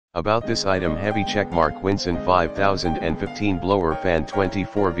About this item: heavy checkmark WINSINN 5015 blower fan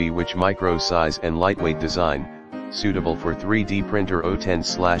 24V, which micro size and lightweight design, suitable for 3D printer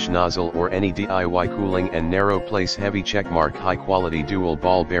O10/nozzle or any DIY cooling and narrow place. Heavy checkmark high quality dual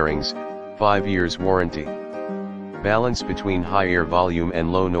ball bearings, 5 years warranty. Balance between high air volume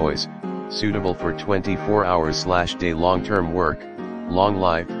and low noise, suitable for 24 hours/day long term work. Long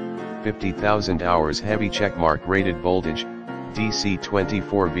life, 50,000 hours. Heavy checkmark rated voltage, DC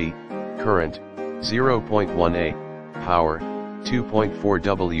 24V, current, 0.1 A, power, 2.4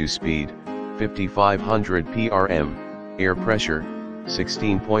 W, speed, 5500 PRM, air pressure,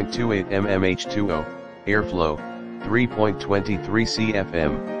 16.28 mmH2O, airflow, 3.23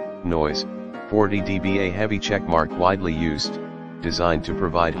 CFM, noise, 40 dBA. Heavy checkmark widely used, designed to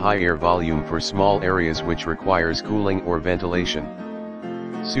provide high air volume for small areas which requires cooling or ventilation.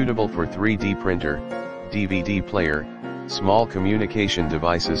 Suitable for 3D printer, DVD player, small communication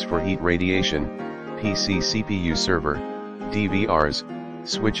devices for heat radiation, PC CPU server, DVRs,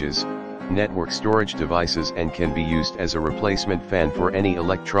 switches, network storage devices, and can be used as a replacement fan for any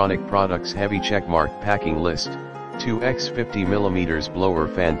electronic products. Heavy checkmark packing list: 2x 50mm blower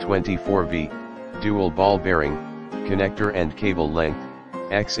fan 24V, dual ball bearing, connector and cable length,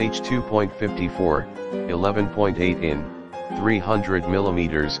 XH 2.54, 11.8 in,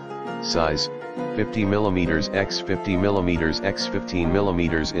 300mm, size, 50mm x 50mm x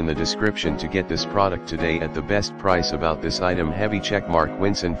 15mm. In the description to get this product today at the best price. About this item: heavy checkmark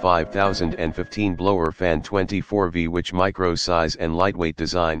WINSINN 5015 blower fan 24V, which micro size and lightweight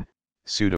design, suitable